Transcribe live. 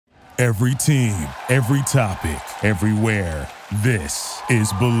Every team, every topic, everywhere. This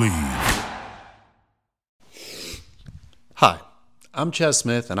is Believe. Hi, I'm Chaz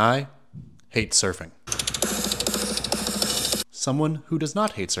Smith, and I hate surfing. Someone who does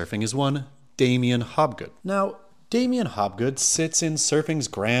not hate surfing is one Damien Hobgood. Now, Damien Hobgood sits in surfing's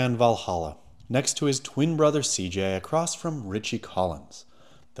grand Valhalla, next to his twin brother CJ across from Richie Collins.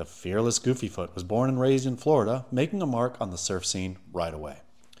 The fearless Goofyfoot was born and raised in Florida, making a mark on the surf scene right away.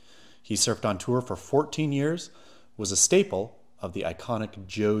 He surfed on tour for 14 years, was a staple of the iconic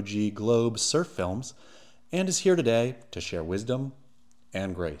Joe G. Globe surf films, and is here today to share wisdom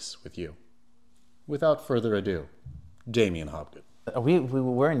and grace with you. Without further ado, Damien Hobgood.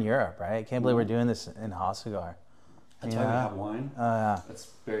 We're in Europe, right? I can't believe we're doing this in Hoscigar. That's why we have wine. Yeah. That's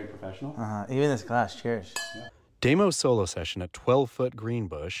very professional. Even this glass, cheers. Yeah. Damo's solo session at 12-foot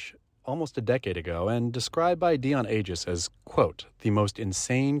Greenbush almost a decade ago, and described by Dion Agius as, quote, the most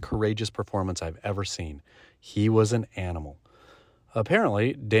insane, courageous performance I've ever seen. He was an animal.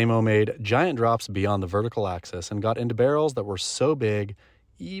 Apparently, Damo made giant drops beyond the vertical axis and got into barrels that were so big,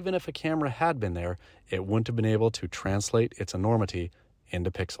 even if a camera had been there, it wouldn't have been able to translate its enormity into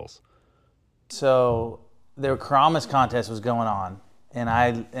pixels. So the Karamas contest was going on, and I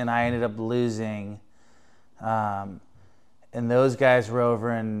ended up losing. And those guys were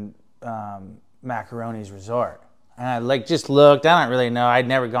over in Macaroni's resort. And I just looked. I don't really know. I'd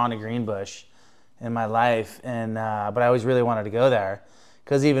never gone to Greenbush in my life, and but I always really wanted to go there.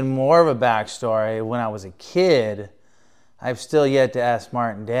 Because even more of a backstory, when I was a kid, I've still yet to ask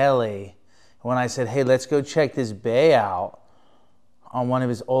Martin Daly when I said, hey, let's go check this bay out on one of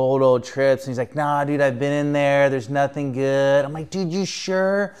his old trips. And he's like, nah, dude, I've been in there. There's nothing good. I'm like, dude, you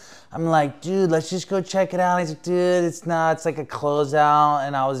sure? I'm like, dude, let's just go check it out. He's like, dude, it's not. It's like a closeout.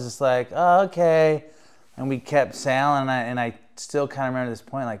 And I was just like, oh, okay. And we kept sailing. And I still kind of remember this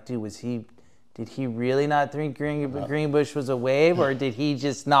point, like, dude, did he really not think Greenbush was a wave, or did he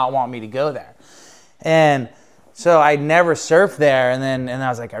just not want me to go there? And so I never surfed there. And I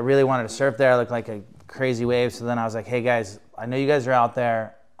was like, I really wanted to surf there. I looked like a crazy wave. So then I was like, hey guys, I know you guys are out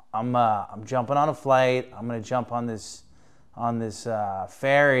there. I'm jumping on a flight. I'm gonna jump on this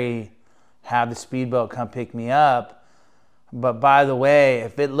ferry, have the speedboat come pick me up. But by the way,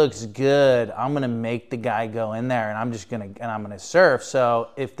 if it looks good, I'm gonna make the guy go in there, and I'm gonna surf. So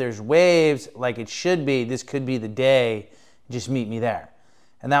if there's waves like it should be, this could be the day. Just meet me there.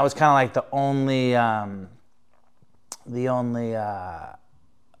 And that was kind of like the only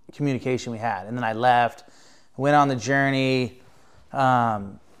communication we had. And then I left, went on the journey.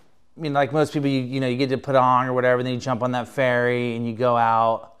 Like most people, you get to put on or whatever, then you jump on that ferry and you go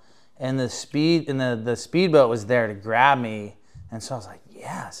out, and the speedboat was there to grab me. And so I was like,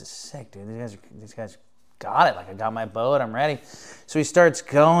 yeah, this is sick, dude. These guys got it. Like, I got my boat, I'm ready. So he starts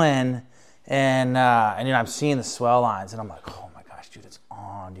going, and I'm seeing the swell lines, and I'm like, oh my gosh, dude, it's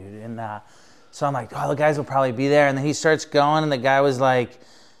on, dude. And so I'm like, oh, the guys will probably be there. And then he starts going, and the guy was like,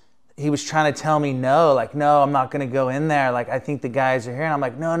 he was trying to tell me no, I'm not going to go in there. Like, I think the guys are here. And I'm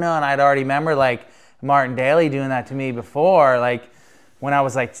like, no. And I'd already remember, like, Martin Daly doing that to me before, like, when I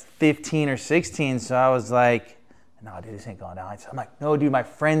was, like, 15 or 16. So I was like, no, dude, this ain't going down. I'm like, no, dude, my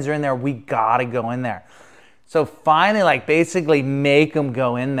friends are in there. We got to go in there. So finally, like, basically make him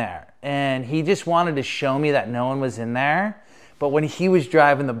go in there. And he just wanted to show me that no one was in there. But when he was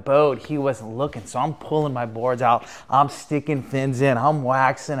driving the boat, he wasn't looking. So I'm pulling my boards out. I'm sticking fins in. I'm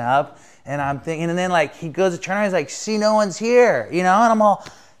waxing up. And I'm thinking, and then like he goes to turn around. He's like, see, no one's here, And I'm all,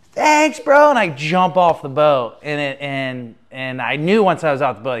 thanks, bro. And I jump off the boat. And I knew once I was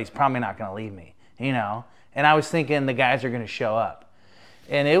off the boat, he's probably not going to leave me, And I was thinking the guys are going to show up.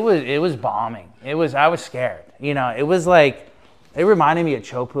 And it was bombing. I was scared. It was like, it reminded me of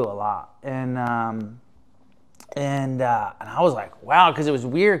Teahupoo a lot. And I was like, wow, because it was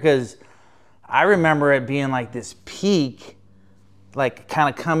weird, because I remember it being like this peak, like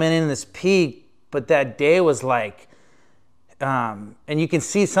kind of coming in this peak, but that day was like, and you can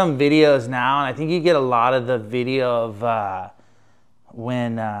see some videos now, and I think you get a lot of the video of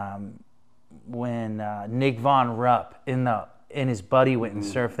when Nick Von Rupp and his buddy went and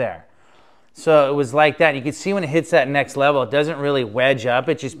surfed there. So it was like that. You can see when it hits that next level, it doesn't really wedge up.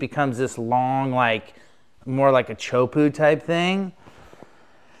 It just becomes this long, like, more like a Teahupoo type thing.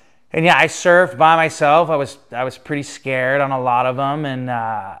 And yeah, I surfed by myself. I was pretty scared on a lot of them,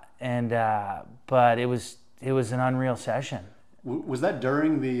 but it was an unreal session. Was that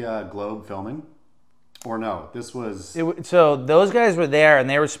during the Globe filming, or no? This was. So those guys were there, and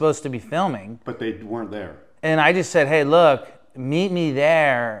they were supposed to be filming, but they weren't there. And I just said, "Hey, look, meet me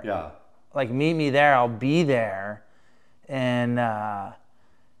there." Yeah. Like, meet me there. I'll be there, and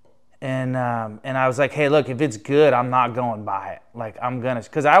And I was like, hey, look, if it's good, I'm not going by it. Like, I'm going to,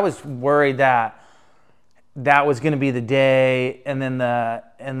 because I was worried that was going to be the day, and then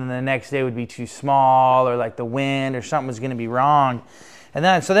the next day would be too small, or like the wind or something was going to be wrong. And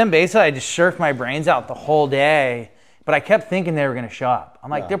then basically I just surfed my brains out the whole day, but I kept thinking they were going to show up. I'm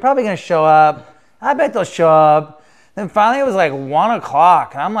like, they're probably going to show up. I bet they'll show up. Then finally it was like 1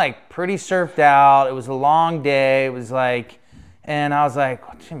 o'clock, and I'm like pretty surfed out. It was a long day. It was like, and I was like,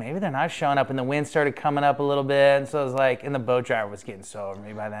 gee, maybe they're not showing up. And the wind started coming up a little bit. And so I was like, and the boat driver was getting so over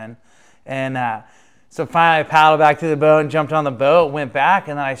me by then. And so finally I paddled back to the boat and jumped on the boat, went back,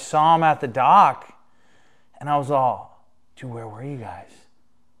 and then I saw him at the dock. And I was all, dude, where were you guys?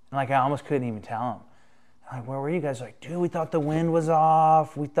 And like, I almost couldn't even tell him. I'm like, where were you guys? Like, dude, we thought the wind was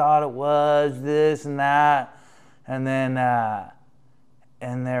off. We thought it was this and that. And then,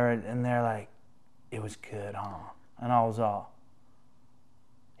 and they're like, it was good, huh? And I was all,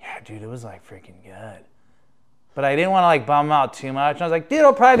 yeah, dude, it was like freaking good. But I didn't want to like bum them out too much. And I was like, dude,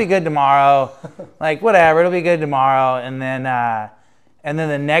 it'll probably be good tomorrow. Like, whatever, it'll be good tomorrow. And then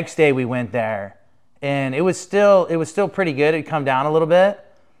the next day we went there, and it was still pretty good. It'd come down a little bit.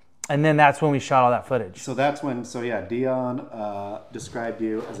 And then that's when we shot all that footage. So that's when, Dion described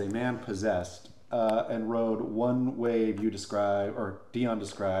you as a man possessed and rode one wave Dion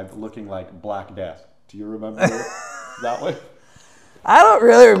described looking like Black Death. Do you remember that wave? I don't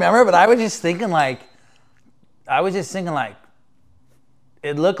really remember, but I was just thinking like,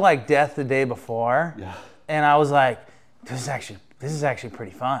 it looked like death the day before. Yeah. And I was like, this is actually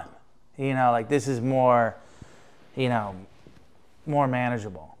pretty fun. You know, like this is more, more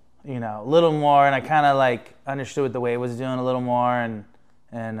manageable, a little more. And I kind of like understood what the wave was doing a little more.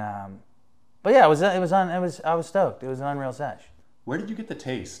 But yeah, I was stoked. It was an unreal sesh. Where did you get the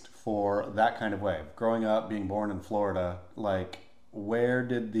taste for that kind of wave? Growing up, being born in Florida, like, where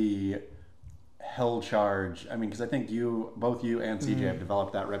did the hell charge? I mean, because I think both you and CJ have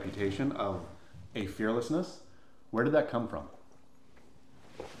developed that reputation of a fearlessness. Where did that come from?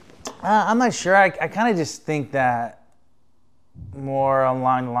 I'm not sure. I kind of just think that more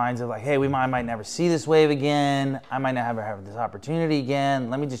along the lines of like, hey, I might never see this wave again. I might not ever have this opportunity again.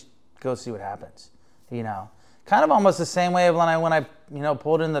 Let me just go see what happens. Kind of almost the same way of when I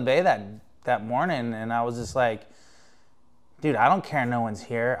pulled in the bay that morning, and I was just like, dude, I don't care. No one's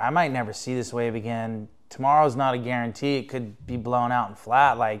here. I might never see this wave again. Tomorrow's not a guarantee. It could be blown out and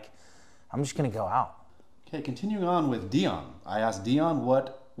flat. Like, I'm just going to go out. Okay, continuing on with Dion. I asked Dion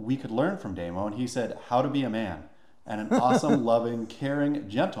what we could learn from Damo, and he said how to be a man, and an awesome, loving, caring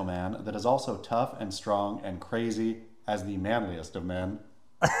gentleman that is also tough and strong and crazy as the manliest of men.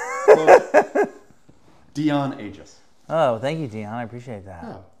 Dion Agius. Oh, thank you, Dion. I appreciate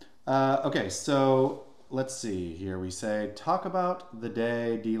that. Yeah. Okay, so let's see here. We say, talk about the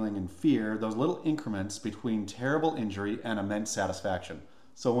day dealing in fear, those little increments between terrible injury and immense satisfaction.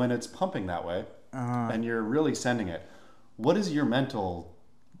 So when it's pumping that way, and you're really sending it, what is your mental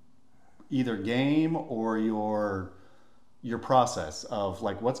either game or your process of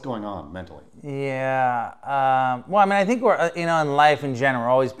like what's going on mentally? Yeah. Well, I mean, I think we're, in life in general, we're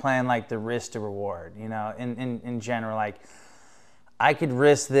always playing like the risk to reward, in general, like I could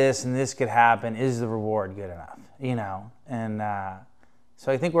risk this and this could happen. Is the reward good enough? And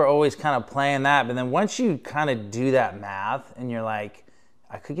so I think we're always kind of playing that. But then once you kind of do that math and you're like,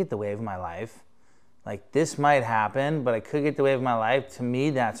 I could get the wave of my life. Like this might happen, but I could get the wave of my life. To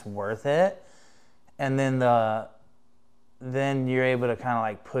me, that's worth it. And then you're able to kind of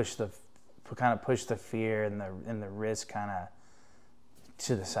like push the fear and the risk kind of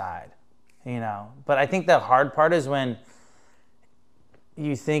to the side, But I think the hard part is when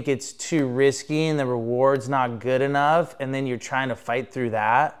you think it's too risky and the reward's not good enough, and then you're trying to fight through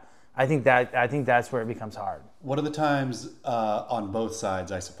that. I think that's where it becomes hard. What are the times on both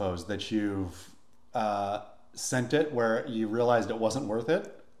sides, I suppose, that you've sent it where you realized it wasn't worth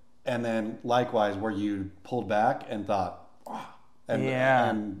it, and then likewise where you pulled back and thought,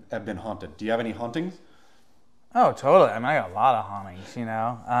 and have been haunted? Do you have any hauntings? Oh, totally. I mean, I got a lot of hauntings,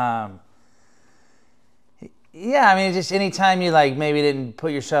 Yeah, I mean, just anytime you like maybe didn't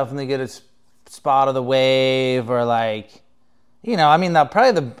put yourself in the good spot of the wave, or like, I mean,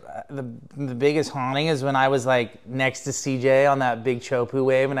 probably the biggest haunting is when I was like next to CJ on that big Teahupoo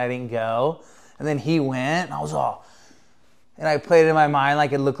wave and I didn't go, and then he went, and I was all, and I played it in my mind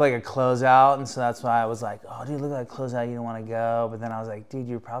like it looked like a closeout, and so that's why I was like, oh, dude, look like a closeout, you don't want to go, but then I was like, dude,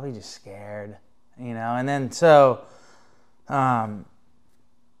 you're probably just scared, and then so,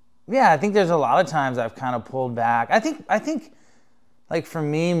 yeah, I think there's a lot of times I've kind of pulled back. I think like for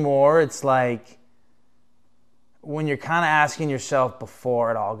me more, it's like when you're kind of asking yourself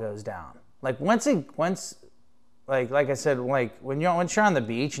before it all goes down. Like once like I said, like once you're on the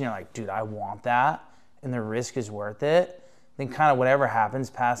beach and you're like, dude, I want that, and the risk is worth it, then kind of whatever happens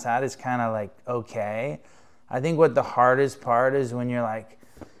past that is kind of like okay. I think what the hardest part is when you're like,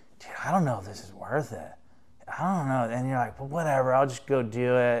 dude, I don't know if this is worth it. I don't know. And you're like, well, whatever, I'll just go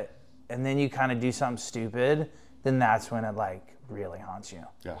do it. And then you kind of do something stupid, then that's when it like really haunts you.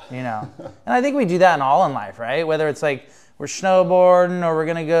 Yeah. You know? And I think we do that in life, right? Whether it's like we're snowboarding or we're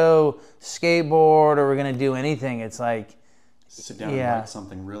going to go skateboard or we're going to do anything, it's like... Sit down and write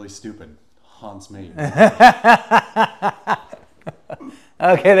something really stupid. Haunts me.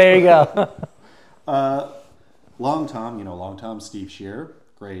 Okay, there you go. Long Tom, Steve Shearer,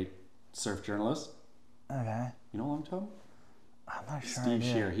 great surf journalist. Okay. You know Long Tom? I'm not sure. Steve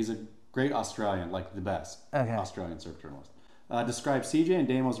Shearer. He's a great Australian, like the best Australian surf journalist. Described CJ and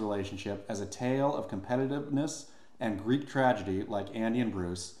Damo's relationship as a tale of competitiveness and Greek tragedy, like Andy and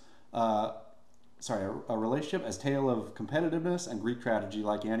Bruce. A relationship as tale of competitiveness and Greek tragedy,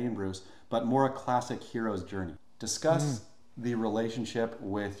 like Andy and Bruce, but more a classic hero's journey. Discuss the relationship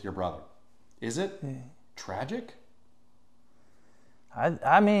with your brother. Is it tragic?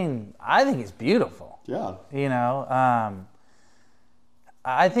 I mean, I think it's beautiful. Yeah. You know,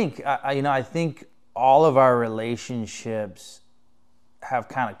 I think all of our relationships have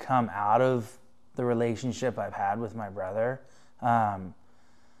kind of come out of the relationship I've had with my brother,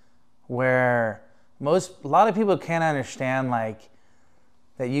 where a lot of people can't understand like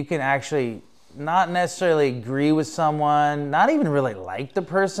that you can actually not necessarily agree with someone, not even really like the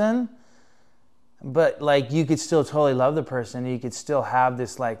person, but like you could still totally love the person. You could still have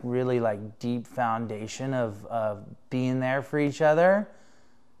this like really like deep foundation of being there for each other,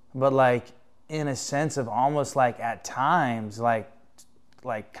 but like in a sense of almost like at times like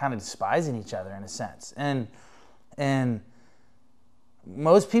kind of despising each other in a sense. And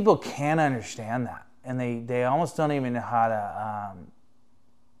most people can't understand that, and they almost don't even know how to.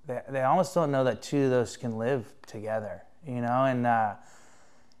 They almost don't know that two of those can live together, you know.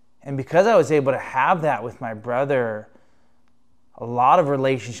 And because I was able to have that with my brother, a lot of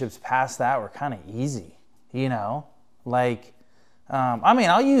relationships past that were kind of easy, you know. Like, I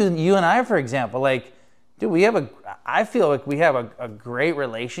mean, I'll use you and I for example. Like, dude, I feel like we have a great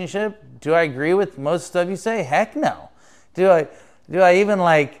relationship. Do I agree with most stuff you say? Heck no. Do I even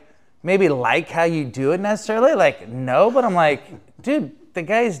like maybe like how you do it necessarily? Like, no, but I'm like, dude, the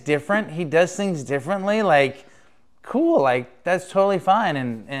guy's different. He does things differently. Like, cool. Like, that's totally fine.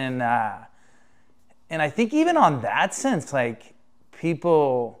 And I think even on that sense, like,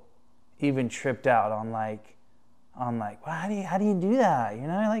 people even tripped out on like, well, how do you do that? You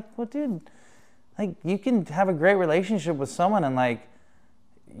know, like, well, dude, like, you can have a great relationship with someone and like,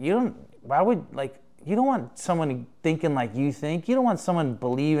 you don't want someone thinking like you think. You don't want someone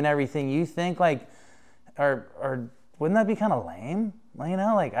believing everything you think. Like, or wouldn't that be kind of lame? You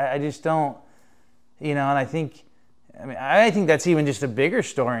know, like I just don't, you know. And I think that's even just a bigger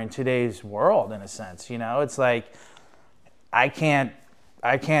story in today's world in a sense. You know, it's like I can't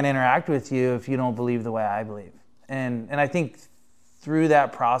interact with you if you don't believe the way I believe. And I think through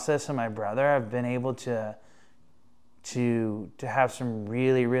that process of my brother, I've been able to have some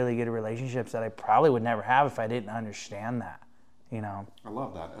really, really good relationships that I probably would never have if I didn't understand that, you know. I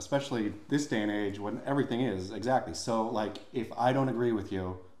love that, especially this day and age when everything is exactly. So, like, if I don't agree with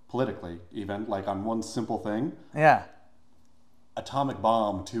you politically, even, like, on one simple thing. Yeah. Atomic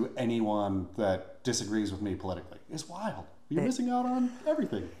bomb to anyone that disagrees with me politically. It's wild. You're missing out on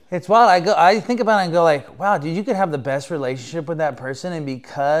everything. It's wild. I think about it and go like, wow, dude, you could have the best relationship with that person, and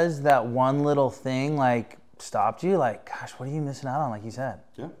because that one little thing, like, stopped you, like, gosh, what are you missing out on, like you said?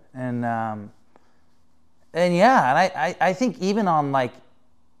 Yeah. And I think even on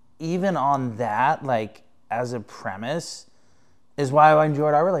that, like, as a premise, is why I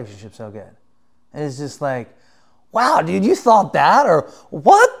enjoyed our relationship so good. It's just like, wow, dude, you thought that, or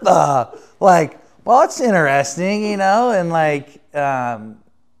what the, like, well, it's interesting, you know, and like,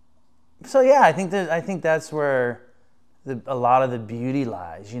 so yeah, I think that's where a lot of the beauty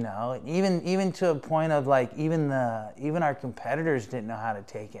lies, you know, even to a point of like, even our competitors didn't know how to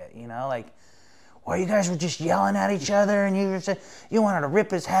take it, you know, like, well, you guys were just yelling at each other and you wanted to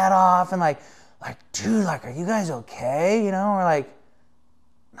rip his hat off and like, dude, like, are you guys okay? You know, we're like,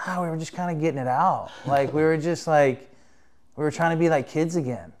 nah, we were just kind of getting it out. Like, we were trying to be like kids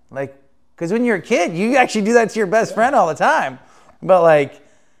again. Like, because when you're a kid, you actually do that to your best friend all the time. But like,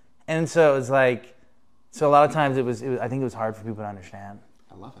 and so it was like, so a lot of times it was I think it was hard for people to understand.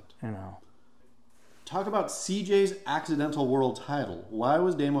 I love it. You know. Talk about CJ's accidental world title. Why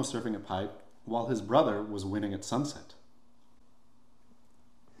was Damo surfing a pipe? while his brother was winning at sunset.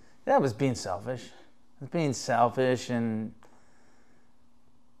 That was being selfish. It was being selfish and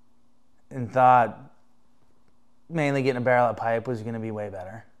thought mainly getting a barrel of pipe was going to be way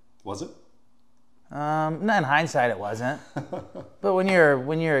better. Was it? No, in hindsight, it wasn't. But when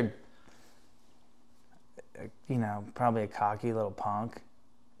you're, probably a cocky little punk,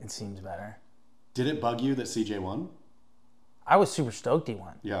 it seems better. Did it bug you that CJ won? I was super stoked he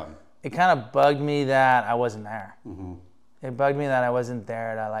won. Yeah. It kind of bugged me that I wasn't there. Mm-hmm. It bugged me that I wasn't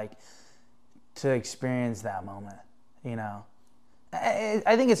there to experience that moment.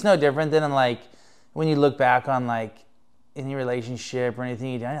 I think it's no different than when you look back on any relationship or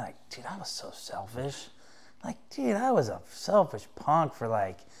anything you done, you're like, dude, I was so selfish. Dude, I was a selfish punk for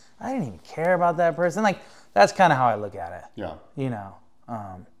I didn't even care about that person. That's kind of how I look at it. Yeah.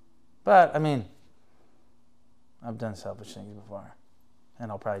 But I mean, I've done selfish things before,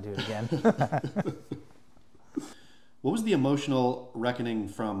 and I'll probably do it again. What was the emotional reckoning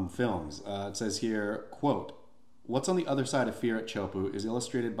from films? It says here, quote, "What's on the other side of fear at Teahupoo is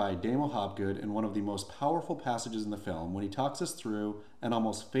illustrated by Damien Hobgood in one of the most powerful passages in the film when he talks us through an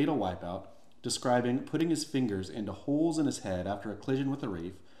almost fatal wipeout, describing putting his fingers into holes in his head after a collision with a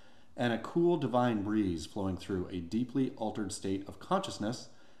reef, and a cool divine breeze flowing through a deeply altered state of consciousness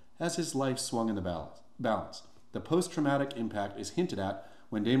as his life swung in the balance. The post-traumatic impact is hinted at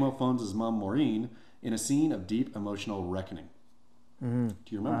when Damo phones his mom Maureen in a scene of deep emotional reckoning." Mm-hmm. Do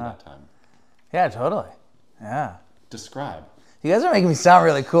you remember that time? Yeah, totally. Yeah. Describe. You guys are making me sound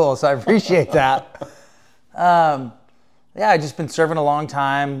really cool, so I appreciate that. Yeah, I've just been surfing a long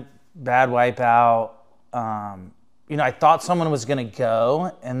time, bad wipeout. I thought someone was going to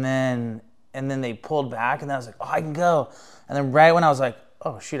go, and then they pulled back, and then I was like, oh, I can go. And then right when I was like,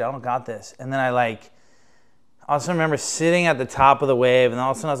 oh, shoot, I don't got this. And then I also remember sitting at the top of the wave, and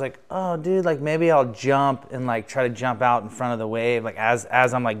all of a sudden I was like, oh, dude, maybe I'll jump and try to jump out in front of the wave, as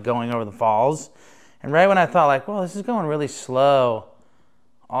I'm going over the falls. And right when I thought well, this is going really slow,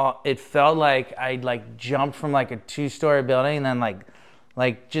 it felt like I jumped from a 2-story building, and then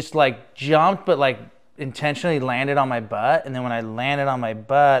just jumped, but intentionally landed on my butt. And then when I landed on my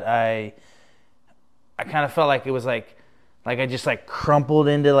butt, I kind of felt like it was I just crumpled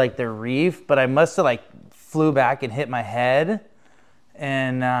into the reef, but I must have flew back and hit my head.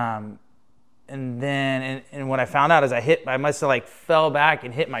 And then what I found out is I must have fell back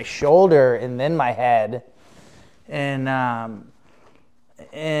and hit my shoulder and then my head. And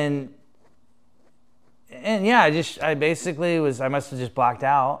yeah, I basically I must have just blacked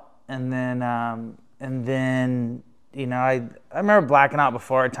out. And then I remember blacking out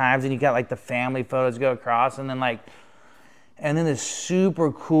before at times, and you got the family photos go across, and then this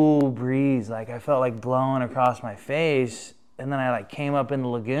super cool breeze, I felt blowing across my face. And then I came up in the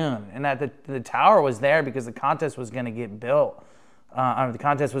lagoon, and the tower was there because the contest was going to get built. The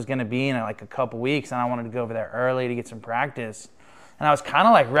contest was going to be in a couple weeks, and I wanted to go over there early to get some practice. And I was kind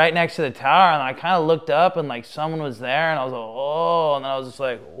of right next to the tower, and I kind of looked up, and someone was there, and I was like, oh, and then I was just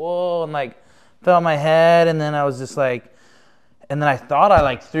whoa, and felt my head, and then I was just and then I thought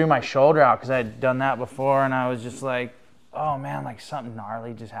I threw my shoulder out because I had done that before, and I was just oh man, something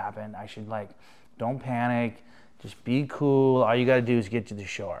gnarly just happened. I should don't panic. Just be cool. All you got to do is get to the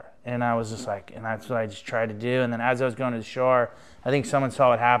shore. And I was just and that's what I just tried to do. And then as I was going to the shore, I think someone saw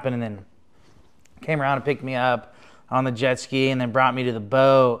what happened and then came around and picked me up on the jet ski and then brought me to the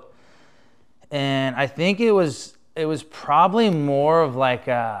boat. And I think it was probably more of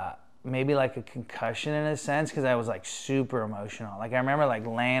maybe a concussion in a sense, because I was super emotional. I remember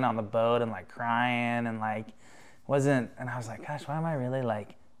laying on the boat and crying and wasn't, and I was gosh, why am I really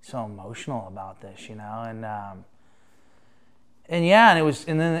so emotional about this, and yeah, and it was,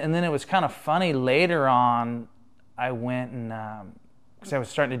 and then it was kind of funny. Later on, I went and because I was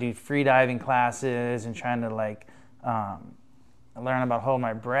starting to do free diving classes and trying to learn about holding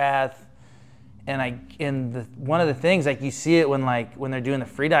my breath. And one of the things you see it when they're doing the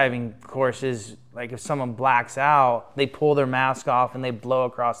free diving courses, if someone blacks out, they pull their mask off and they blow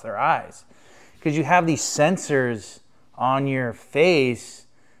across their eyes, because you have these sensors on your face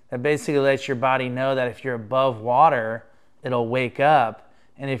that basically lets your body know that if you're above water, it'll wake up,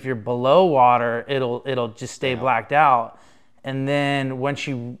 and if you're below water, it'll just stay blacked out. And then once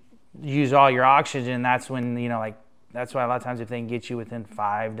you use all your oxygen, that's when that's why a lot of times if they can get you within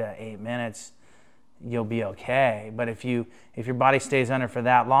 5 to 8 minutes, you'll be okay. But if your body stays under for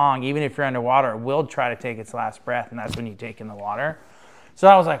that long, even if you're underwater, it will try to take its last breath, and that's when you take in the water. So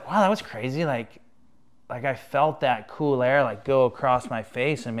I was wow, that was crazy. I felt that cool air go across my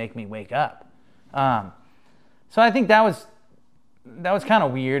face and make me wake up. So I think that was that was kind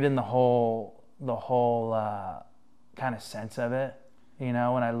of weird in the whole kind of sense of it. When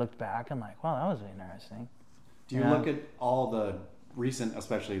I looked back, I'm like, wow, that was interesting. Do you look at all the recent,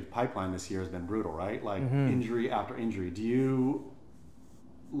 especially pipeline this year has been brutal, right? Like injury after injury. Do you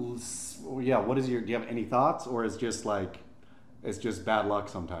have any thoughts, or is just like, it's just bad luck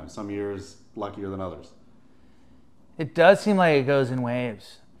sometimes? Some years luckier than others. It does seem like it goes in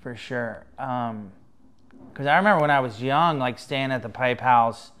waves, for sure. Because I remember when I was young, like staying at the pipe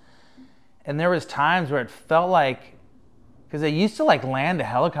house, and there was times where it felt like, because they used to like land a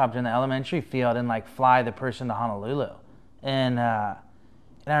helicopter in the elementary field and like fly the person to Honolulu. And I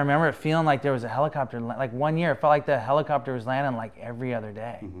remember it feeling like there was a helicopter, like one year it felt like the helicopter was landing like every other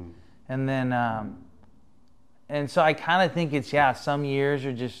day. And then, and so I kind of think it's, some years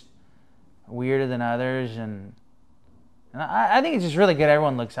are just weirder than others. And I think it's just really good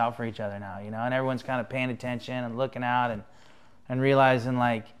everyone looks out for each other now, and everyone's kind of paying attention and looking out and realizing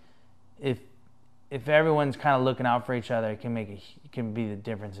like if everyone's kind of looking out for each other, it can be the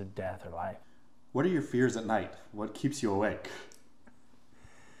difference of death or life. What are your fears at night? What keeps you awake?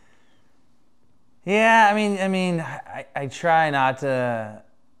 Yeah, I try not to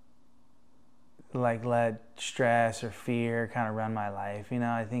like let stress or fear kind of run my life.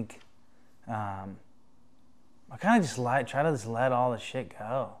 I think I kind of just try to just let all the shit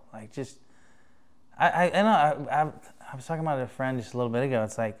go. Like just I was talking about a friend just a little bit ago.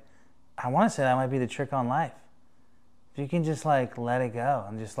 It's like, I want to say that might be the trick on life. If you can just like let it go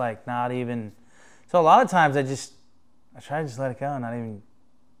and just like not even. So a lot of times I try to just let it go and not even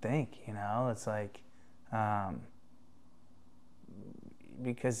think. It's like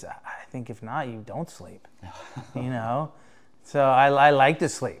because I think if not, you don't sleep. So I like to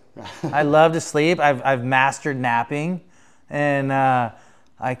sleep. I love to sleep. I've mastered napping, and I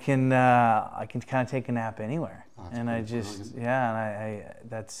can kind of take a nap anywhere. And I just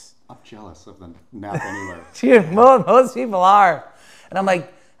that's. I'm jealous of the nap anywhere. Dude, most people are, and I'm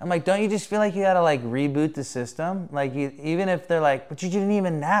like, don't you just feel like you gotta like reboot the system? Like even if they're like, but you didn't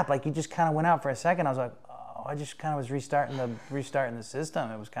even nap, like you just kind of went out for a second. I was like, oh, I just kind of was restarting the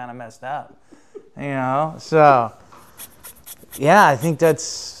system. It was kind of messed up, So yeah, I think I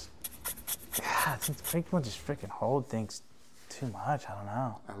think people just freaking hold things too much. I don't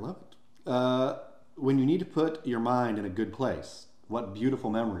know. I love it. When you need to put your mind in a good place, what beautiful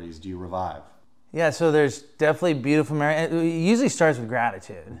memories do you revive? Yeah, so there's definitely beautiful memories. It usually starts with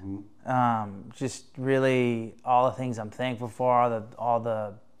gratitude. Just really all the things I'm thankful for, all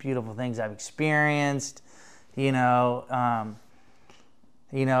the beautiful things I've experienced. It's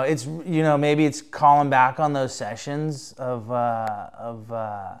maybe it's calling back on those sessions of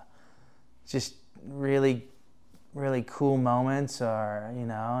just really, really cool moments, or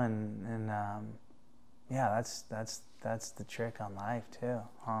that's the trick on life too.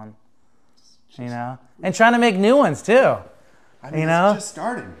 And trying to make new ones too. It's just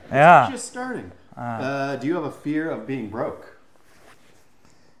starting. It's just starting. Do you have a fear of being broke?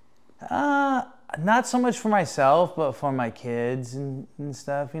 Not so much for myself, but for my kids and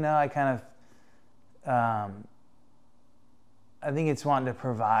stuff. I kind of, I think it's wanting to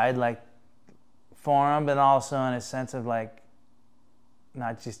provide like for them, but also in a sense of like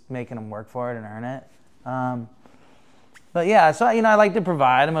not just making them work for it and earn it. But yeah, so I like to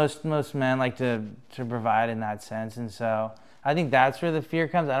provide. Most men like to provide in that sense, and so I think that's where the fear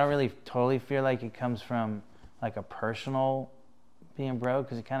comes. I don't really totally feel like it comes from like a personal being broke,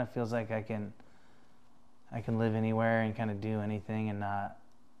 because it kind of feels like I can live anywhere and kind of do anything and not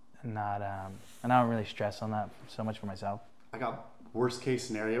and I don't really stress on that so much for myself. I got worst case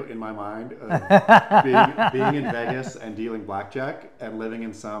scenario in my mind of being in Vegas and dealing blackjack and living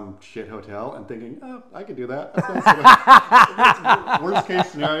in some shit hotel and thinking, oh, I could do that. Worst case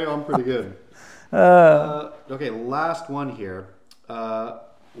scenario, I'm pretty good. Okay, last one here.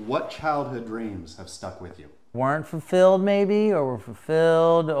 What childhood dreams have stuck with you? Weren't fulfilled maybe, or were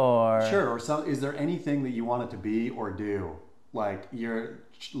fulfilled, or... Sure, or is there anything that you wanted to be or do? Like your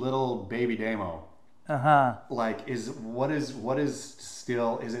little baby Damo. Like, is it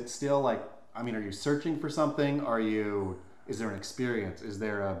still like, I mean, are you searching for something? Is there an experience? Is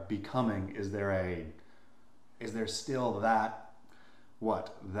there a becoming? Is there still that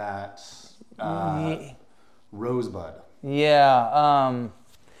rosebud? Yeah.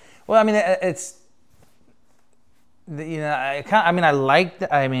 Well, I mean, it's, it's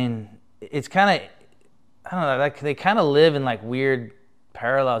kind of, I don't know, like they kind of live in like weird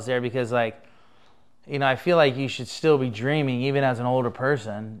parallels there, because like, I feel like you should still be dreaming even as an older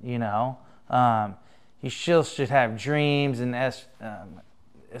person, you still should have dreams and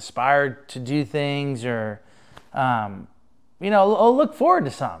aspire to do things, or, look forward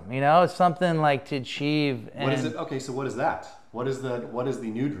to something. It's something like to achieve. And, what is it? Okay, so what is that? What is the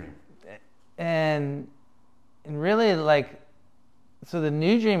new dream? And really, like, so the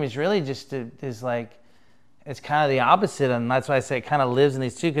new dream is really just it's kind of the opposite, and that's why I say it kind of lives in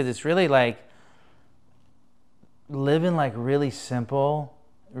these two, because it's really like living like really simple,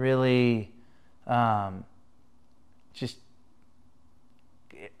 really just,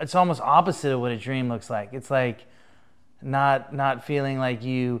 it's almost opposite of what a dream looks like. It's like not feeling like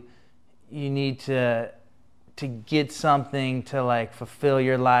you need to get something to like fulfill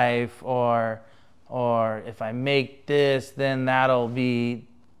your life, or if I make this, then that'll be,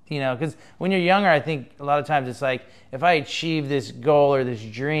 because when you're younger, I think a lot of times it's like, if I achieve this goal or this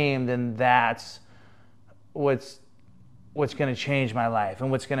dream, then that's what's going to change my life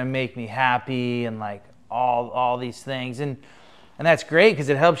and what's going to make me happy, and like all these things. And that's great because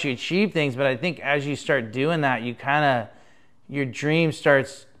it helps you achieve things. But I think as you start doing that, your dream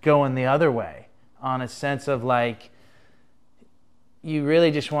starts going the other way, on a sense of like, you really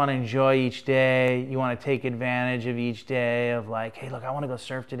just want to enjoy each day. You want to take advantage of each day of like, hey, look, I want to go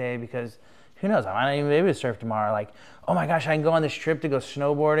surf today because who knows, I might not even be able to surf tomorrow. Like, oh my gosh, I can go on this trip to go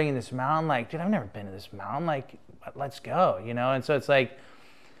snowboarding in this mountain. Like, dude, I've never been to this mountain. Like, let's go, And so it's like,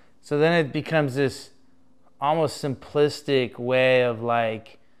 so then it becomes this almost simplistic way of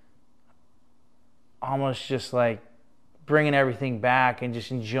like, almost just like bringing everything back and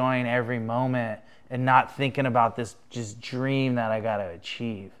just enjoying every moment, and not thinking about this just dream that I got to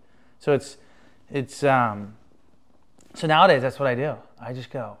achieve. So so nowadays that's what I do. I just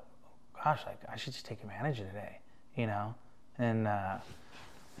go, gosh, like I should just take advantage of today, and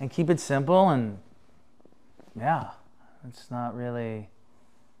keep it simple. And yeah, there's not really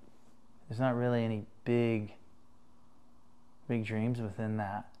any big dreams within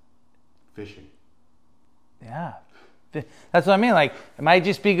that. Fishing. Yeah. That's what I mean. Like, it might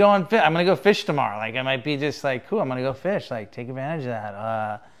just be I'm going to go fish tomorrow. Like, it might be just like, cool, I'm going to go fish. Like, take advantage of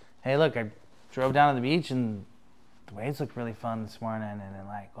that. Hey, look, I drove down to the beach and the waves looked really fun this morning. And then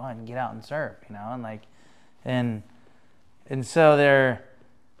like, well, I can get out and surf, And like, and so they're,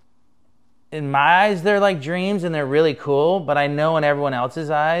 in my eyes, they're like dreams and they're really cool. But I know in everyone else's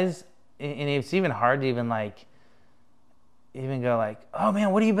eyes, and it's even hard to even go like, oh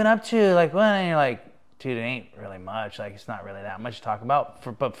man, what have you been up to? Like, what? And you're like, dude, it ain't really much. Like, it's not really that much to talk about.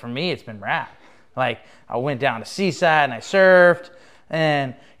 But for me, it's been rad. Like, I went down to Seaside and I surfed,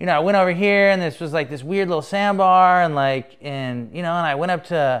 and I went over here and this was like this weird little sandbar, and I went up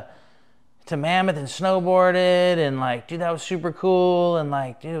to Mammoth and snowboarded, and like, dude, that was super cool, and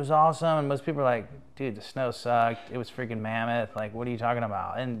like, dude, it was awesome. And most people are like, dude, the snow sucked. It was freaking Mammoth. Like, what are you talking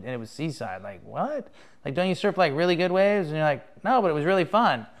about? And it was Seaside. Like, what? Like, don't you surf like really good waves? And you're like, no, but it was really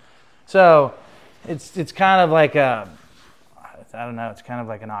fun. So it's kind of like I don't know, it's kind of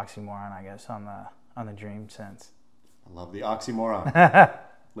like an oxymoron, I guess, on the dream sense. I love the oxymoron.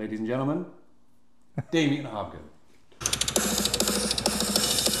 Ladies and gentlemen, Damien Hobgood.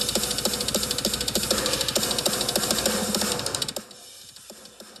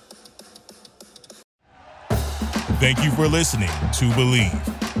 Thank you for listening to Believe.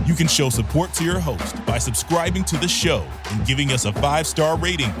 You can show support to your host by subscribing to the show and giving us a 5-star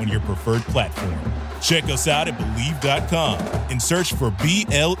rating on your preferred platform. Check us out at Believe.com and search for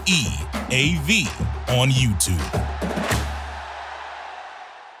BLEAV on YouTube.